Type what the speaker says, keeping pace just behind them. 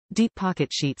Deep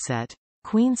pocket sheet set.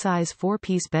 Queen size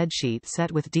 4-piece bed sheet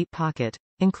set with deep pocket,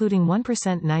 including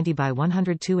 1% 90 by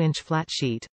 102 inch flat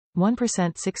sheet,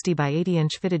 1% 60 by 80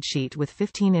 inch fitted sheet with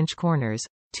 15 inch corners,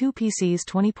 2 PCs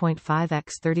 20.5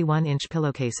 x 31 inch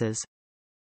pillowcases.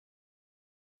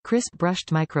 Crisp brushed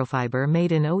microfiber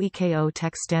made in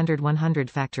OEKO-TEX Standard 100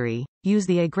 factory. Use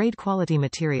the A-grade quality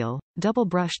material, double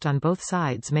brushed on both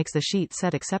sides makes the sheet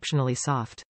set exceptionally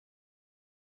soft.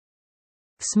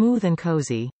 Smooth and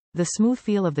cozy. The smooth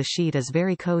feel of the sheet is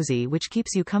very cozy, which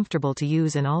keeps you comfortable to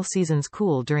use in all seasons,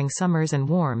 cool during summers and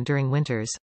warm during winters.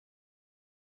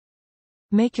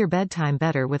 Make your bedtime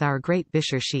better with our great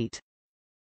Bysure sheet.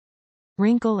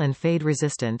 Wrinkle and fade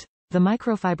resistant. The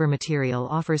microfiber material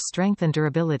offers strength and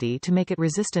durability to make it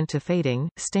resistant to fading,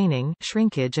 staining,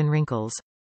 shrinkage and wrinkles.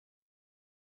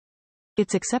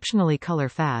 It's exceptionally color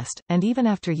fast, and even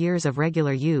after years of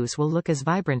regular use will look as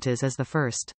vibrant as the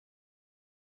first.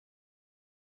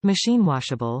 Machine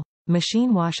washable.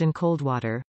 Machine wash in cold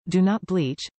water. Do not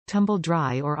bleach, tumble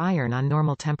dry or iron on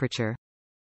normal temperature.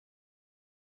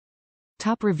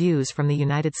 Top reviews from the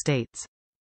United States.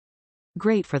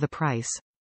 Great for the price.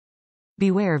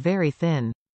 Beware very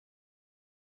thin.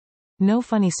 No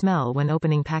funny smell when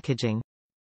opening packaging.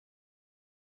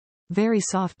 Very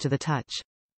soft to the touch.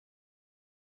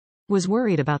 Was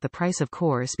worried about the price of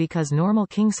course because normal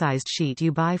king-sized sheet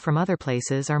you buy from other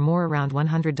places are more around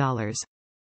 $100.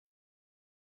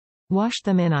 Washed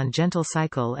them in on gentle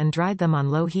cycle and dried them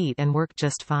on low heat and worked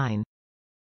just fine.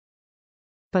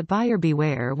 But buyer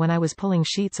beware, when I was pulling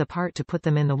sheets apart to put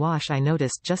them in the wash I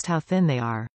noticed just how thin they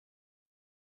are.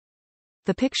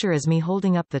 The picture is me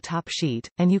holding up the top sheet,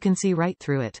 and you can see right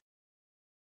through it.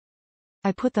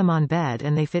 I put them on bed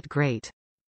and they fit great.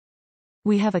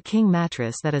 We have a king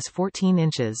mattress that is 14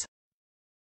 inches.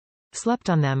 Slept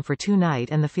on them for 2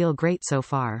 nights and they feel great so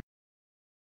far.